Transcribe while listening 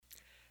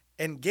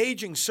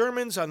engaging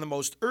sermons on the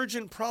most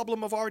urgent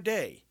problem of our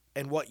day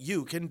and what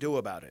you can do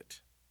about it.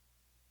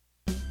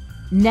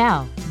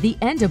 Now, the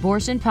End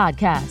Abortion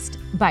Podcast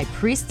by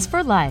Priests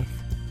for Life.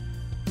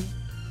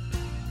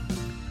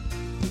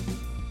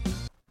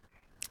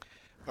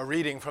 A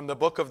reading from the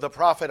book of the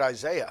prophet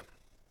Isaiah.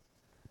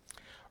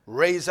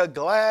 Raise a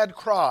glad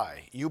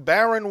cry, you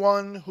barren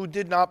one who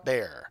did not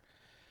bear.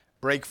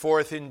 Break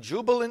forth in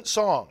jubilant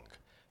song,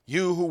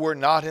 you who were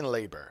not in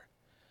labor.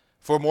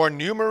 For more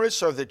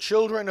numerous are the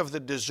children of the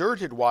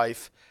deserted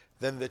wife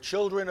than the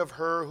children of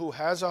her who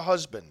has a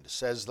husband,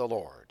 says the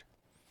Lord.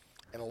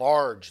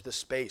 Enlarge the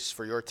space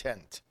for your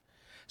tent.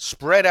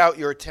 Spread out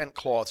your tent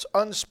cloths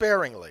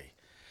unsparingly.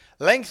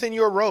 Lengthen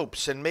your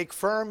ropes and make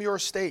firm your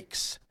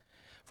stakes.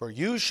 For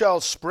you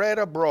shall spread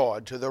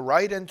abroad to the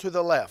right and to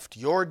the left.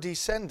 Your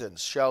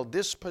descendants shall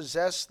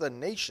dispossess the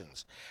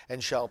nations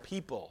and shall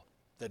people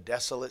the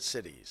desolate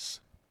cities.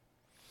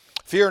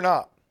 Fear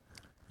not,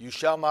 you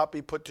shall not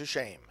be put to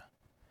shame.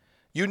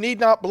 You need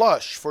not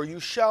blush, for you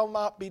shall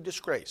not be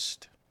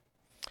disgraced.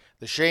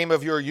 The shame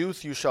of your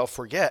youth you shall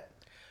forget.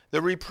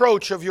 The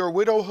reproach of your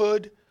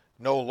widowhood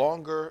no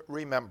longer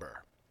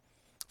remember.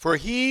 For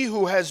he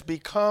who has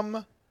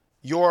become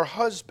your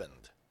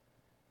husband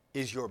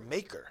is your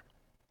maker.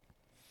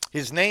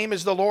 His name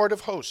is the Lord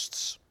of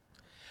hosts.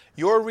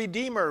 Your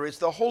Redeemer is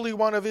the Holy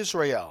One of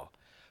Israel,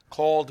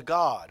 called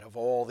God of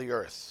all the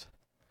earth.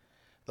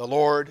 The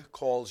Lord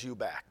calls you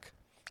back,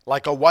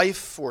 like a wife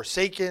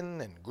forsaken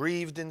and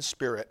grieved in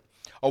spirit,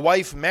 a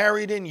wife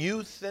married in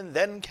youth and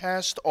then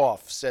cast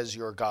off, says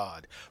your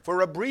God.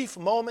 For a brief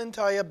moment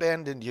I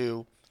abandoned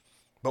you,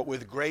 but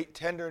with great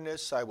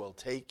tenderness I will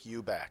take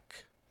you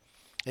back.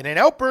 In an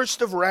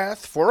outburst of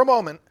wrath, for a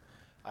moment,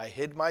 I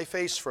hid my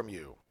face from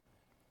you.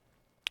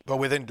 But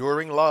with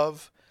enduring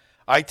love,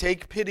 I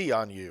take pity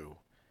on you,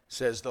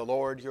 says the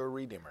Lord your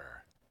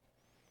Redeemer.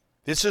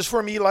 This is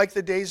for me like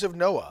the days of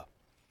Noah,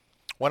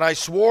 when I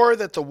swore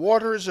that the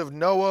waters of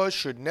Noah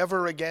should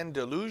never again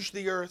deluge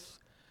the earth.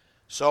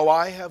 So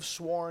I have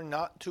sworn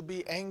not to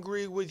be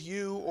angry with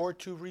you or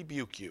to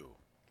rebuke you.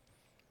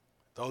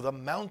 Though the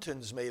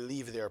mountains may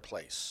leave their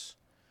place,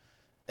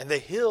 and the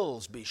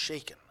hills be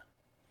shaken,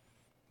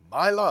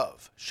 my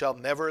love shall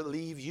never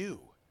leave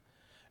you,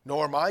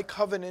 nor my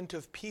covenant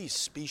of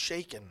peace be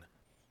shaken,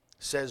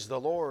 says the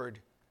Lord,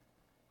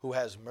 who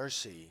has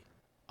mercy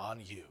on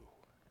you.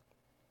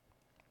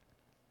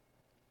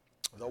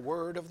 The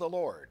word of the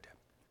Lord.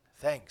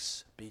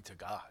 Thanks be to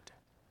God.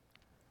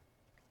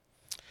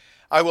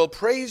 I will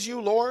praise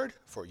you, Lord,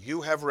 for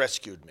you have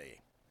rescued me.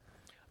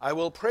 I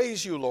will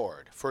praise you,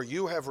 Lord, for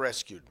you have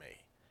rescued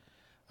me.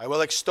 I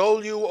will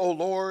extol you, O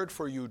Lord,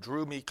 for you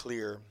drew me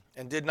clear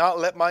and did not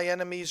let my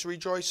enemies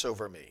rejoice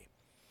over me.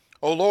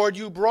 O Lord,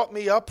 you brought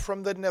me up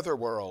from the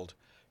netherworld.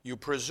 You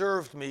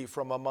preserved me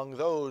from among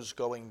those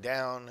going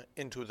down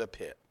into the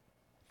pit.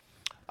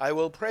 I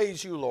will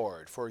praise you,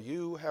 Lord, for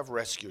you have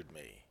rescued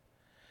me.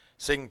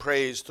 Sing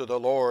praise to the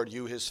Lord,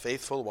 you his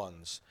faithful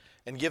ones,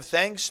 and give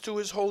thanks to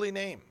his holy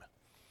name.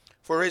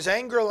 For his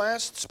anger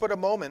lasts but a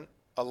moment,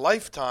 a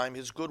lifetime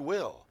his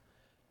goodwill.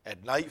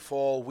 At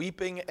nightfall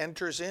weeping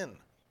enters in,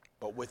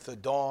 but with the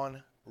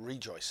dawn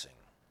rejoicing.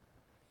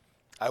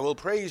 I will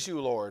praise you,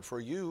 Lord, for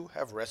you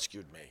have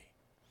rescued me.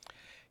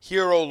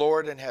 Hear, O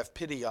Lord, and have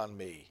pity on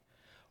me.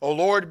 O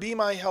Lord, be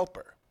my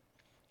helper.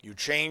 You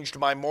changed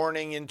my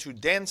mourning into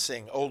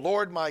dancing. O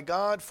Lord my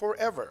God,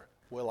 forever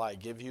will I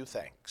give you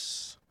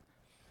thanks.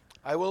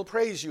 I will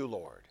praise you,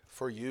 Lord,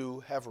 for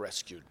you have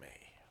rescued me.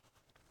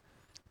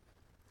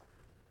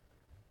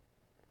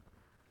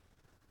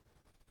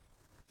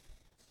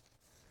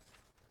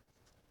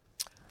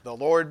 The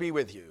Lord be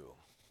with you.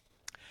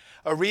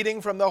 A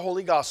reading from the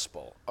Holy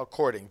Gospel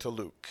according to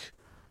Luke.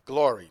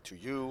 Glory to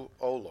you,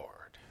 O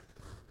Lord.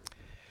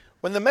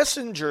 When the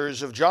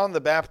messengers of John the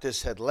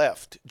Baptist had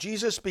left,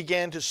 Jesus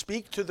began to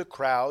speak to the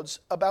crowds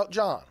about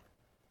John.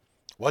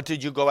 What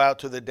did you go out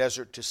to the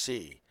desert to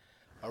see?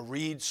 A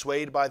reed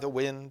swayed by the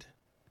wind?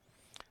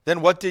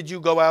 Then what did you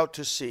go out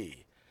to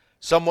see?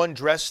 Someone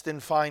dressed in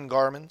fine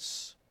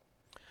garments?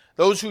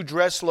 Those who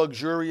dress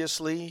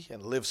luxuriously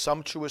and live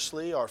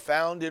sumptuously are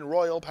found in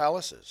royal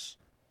palaces.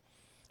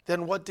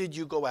 Then what did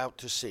you go out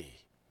to see?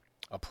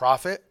 A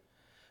prophet?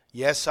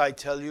 Yes, I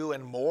tell you,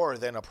 and more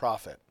than a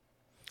prophet.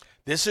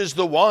 This is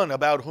the one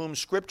about whom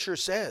Scripture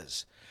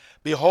says,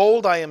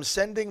 Behold, I am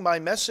sending my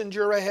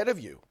messenger ahead of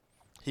you.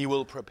 He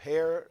will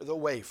prepare the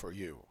way for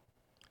you.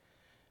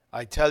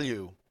 I tell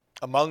you,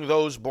 among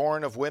those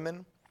born of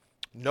women,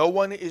 no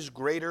one is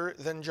greater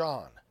than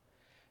John.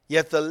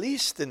 Yet the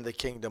least in the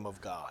kingdom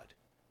of God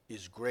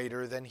is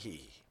greater than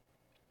he.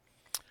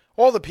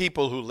 All the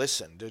people who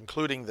listened,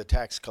 including the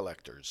tax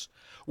collectors,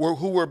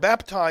 who were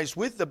baptized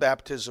with the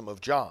baptism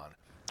of John,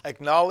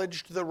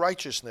 acknowledged the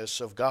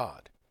righteousness of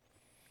God.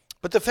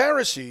 But the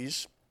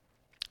Pharisees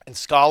and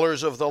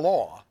scholars of the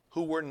law,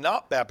 who were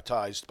not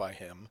baptized by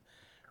him,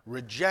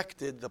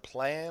 rejected the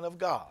plan of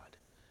God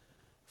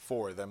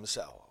for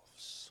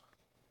themselves.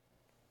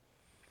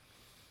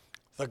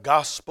 The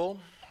Gospel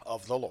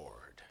of the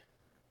Lord.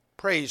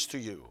 Praise to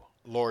you,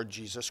 Lord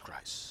Jesus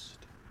Christ.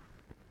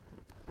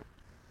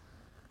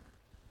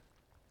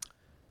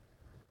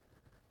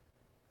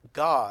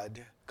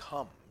 God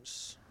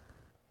comes.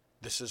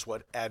 This is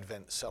what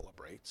Advent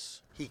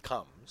celebrates. He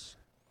comes.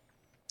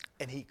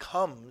 And he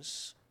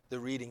comes, the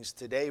readings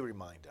today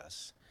remind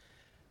us,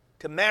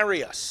 to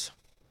marry us.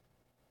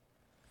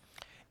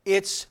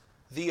 It's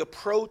the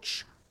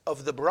approach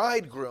of the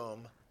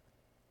bridegroom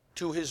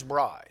to his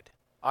bride.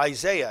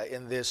 Isaiah,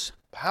 in this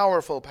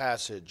powerful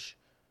passage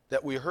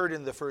that we heard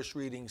in the first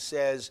reading,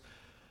 says,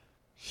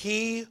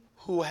 "He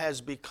who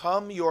has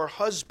become your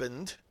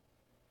husband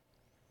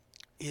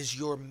is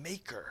your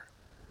maker.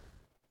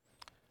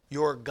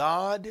 Your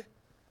God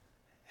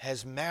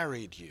has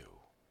married you."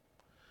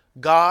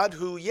 God,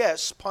 who,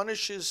 yes,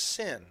 punishes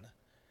sin,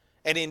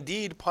 and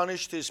indeed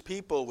punished his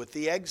people with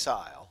the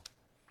exile,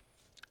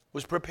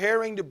 was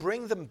preparing to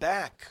bring them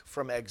back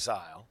from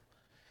exile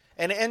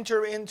and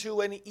enter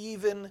into an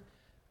even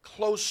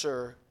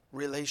closer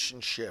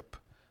relationship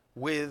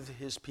with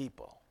his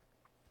people.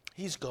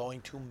 He's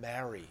going to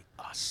marry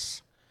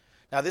us.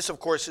 Now, this, of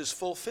course, is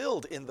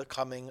fulfilled in the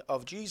coming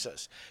of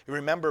Jesus. You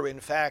remember, in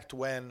fact,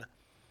 when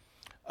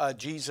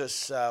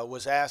Jesus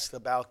was asked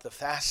about the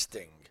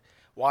fasting,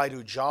 why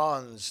do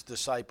John's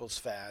disciples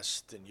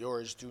fast and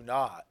yours do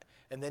not?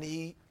 And then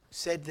he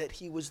said that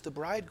he was the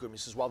bridegroom. He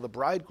says, while the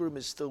bridegroom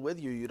is still with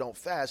you, you don't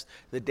fast.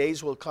 The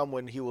days will come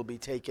when he will be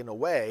taken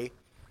away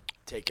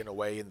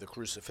in the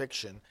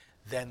crucifixion,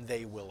 then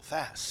they will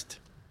fast.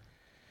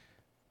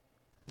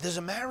 There's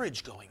a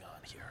marriage going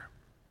on here.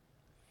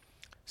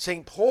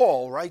 St.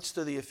 Paul writes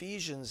to the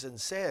Ephesians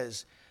and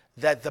says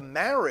that the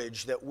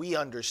marriage that we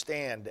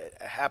understand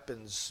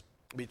happens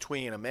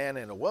between a man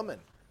and a woman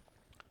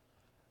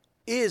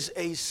is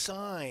a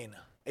sign,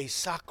 a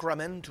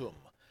sacramentum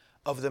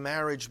of the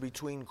marriage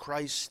between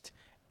Christ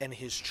and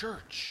his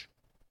church.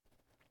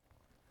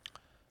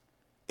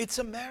 It's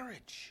a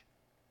marriage.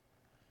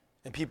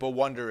 And people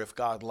wonder if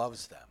God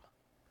loves them.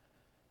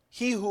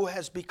 He who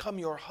has become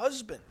your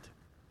husband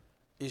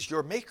is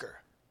your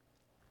maker.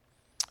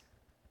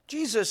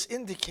 Jesus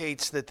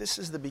indicates that this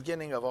is the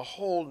beginning of a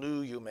whole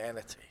new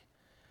humanity.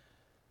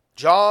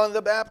 John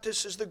the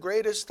Baptist is the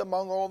greatest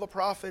among all the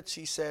prophets,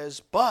 he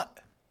says, but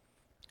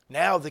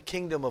now the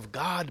kingdom of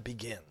God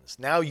begins.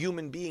 Now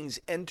human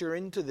beings enter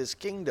into this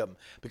kingdom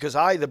because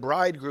I, the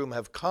bridegroom,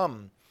 have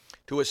come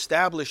to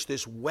establish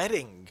this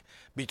wedding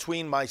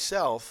between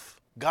myself,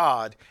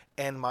 God,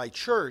 and my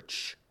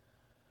church,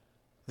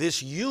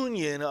 this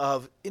union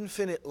of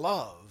infinite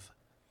love.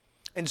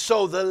 And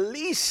so the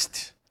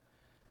least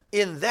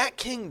in that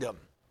kingdom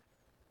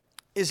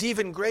is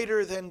even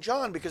greater than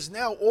John, because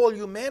now all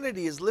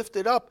humanity is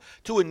lifted up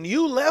to a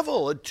new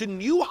level, to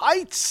new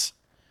heights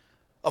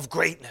of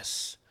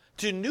greatness,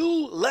 to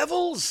new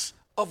levels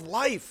of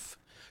life,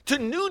 to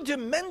new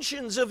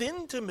dimensions of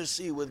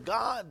intimacy with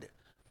God.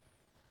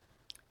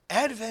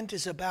 Advent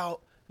is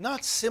about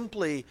not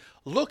simply,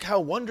 look how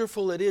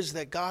wonderful it is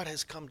that God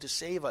has come to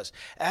save us.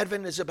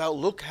 Advent is about,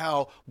 look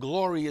how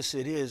glorious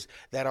it is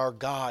that our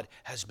God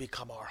has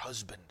become our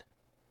husband.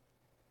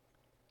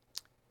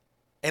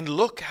 And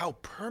look how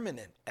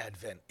permanent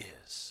Advent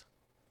is.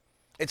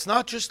 It's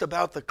not just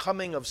about the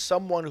coming of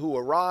someone who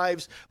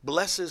arrives,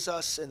 blesses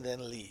us, and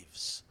then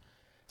leaves.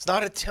 It's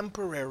not a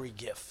temporary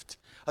gift,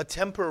 a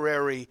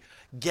temporary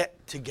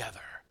get-together,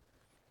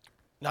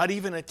 not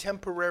even a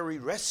temporary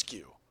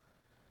rescue.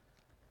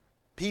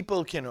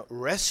 People can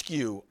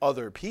rescue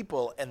other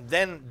people and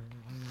then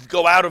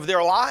go out of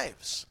their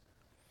lives.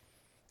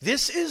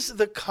 This is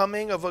the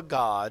coming of a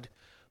God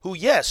who,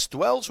 yes,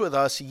 dwells with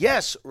us,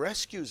 yes,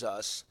 rescues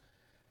us,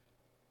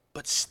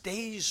 but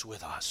stays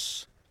with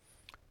us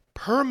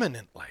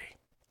permanently.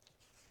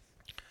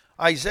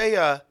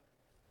 Isaiah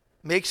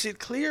makes it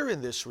clear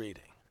in this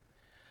reading.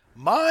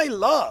 My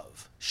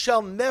love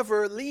shall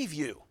never leave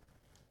you.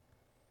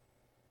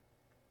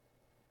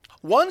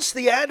 Once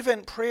the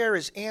Advent prayer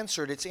is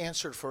answered, it's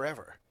answered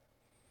forever.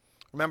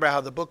 Remember how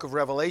the book of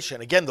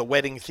Revelation, again, the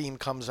wedding theme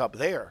comes up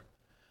there.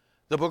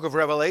 The book of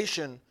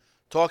Revelation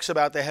talks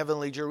about the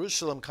heavenly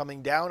Jerusalem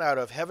coming down out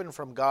of heaven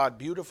from God,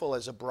 beautiful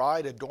as a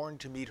bride adorned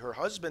to meet her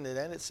husband. And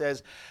then it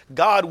says,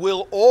 God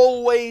will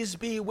always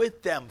be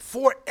with them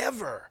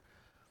forever.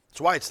 That's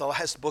why it's the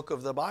last book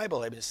of the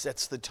Bible. It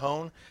sets the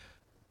tone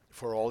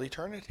for all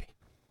eternity.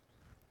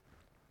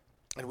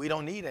 And we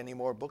don't need any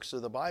more books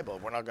of the Bible.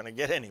 We're not going to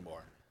get any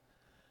more.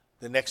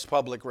 The next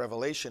public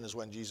revelation is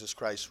when Jesus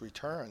Christ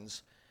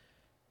returns,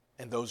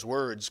 and those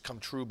words come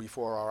true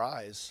before our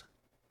eyes.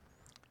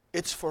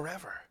 It's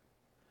forever.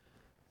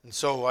 And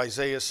so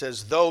Isaiah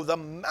says, though the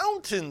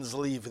mountains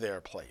leave their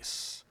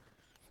place.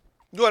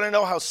 You want to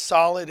know how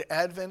solid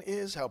Advent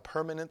is, how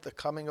permanent the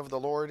coming of the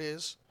Lord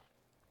is?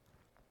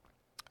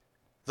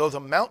 Though the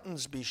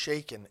mountains be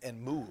shaken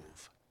and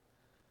move,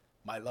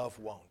 my love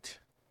won't.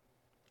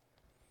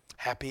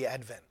 Happy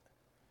Advent.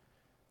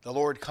 The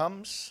Lord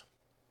comes.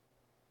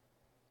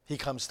 He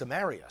comes to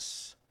marry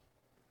us.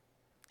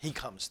 He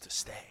comes to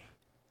stay.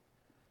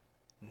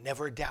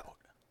 Never doubt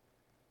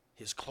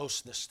his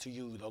closeness to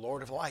you, the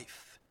Lord of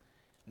life.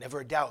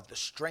 Never doubt the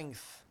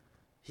strength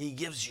he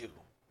gives you.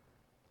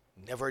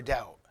 Never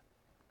doubt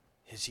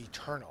his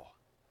eternal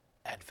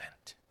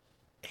advent.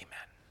 Amen.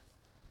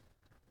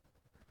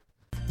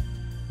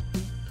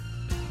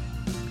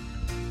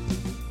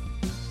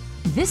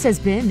 This has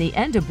been the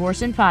End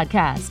Abortion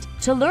Podcast.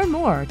 To learn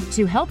more,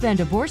 to help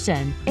end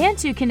abortion, and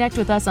to connect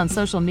with us on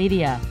social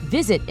media,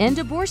 visit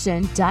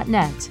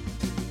endabortion.net.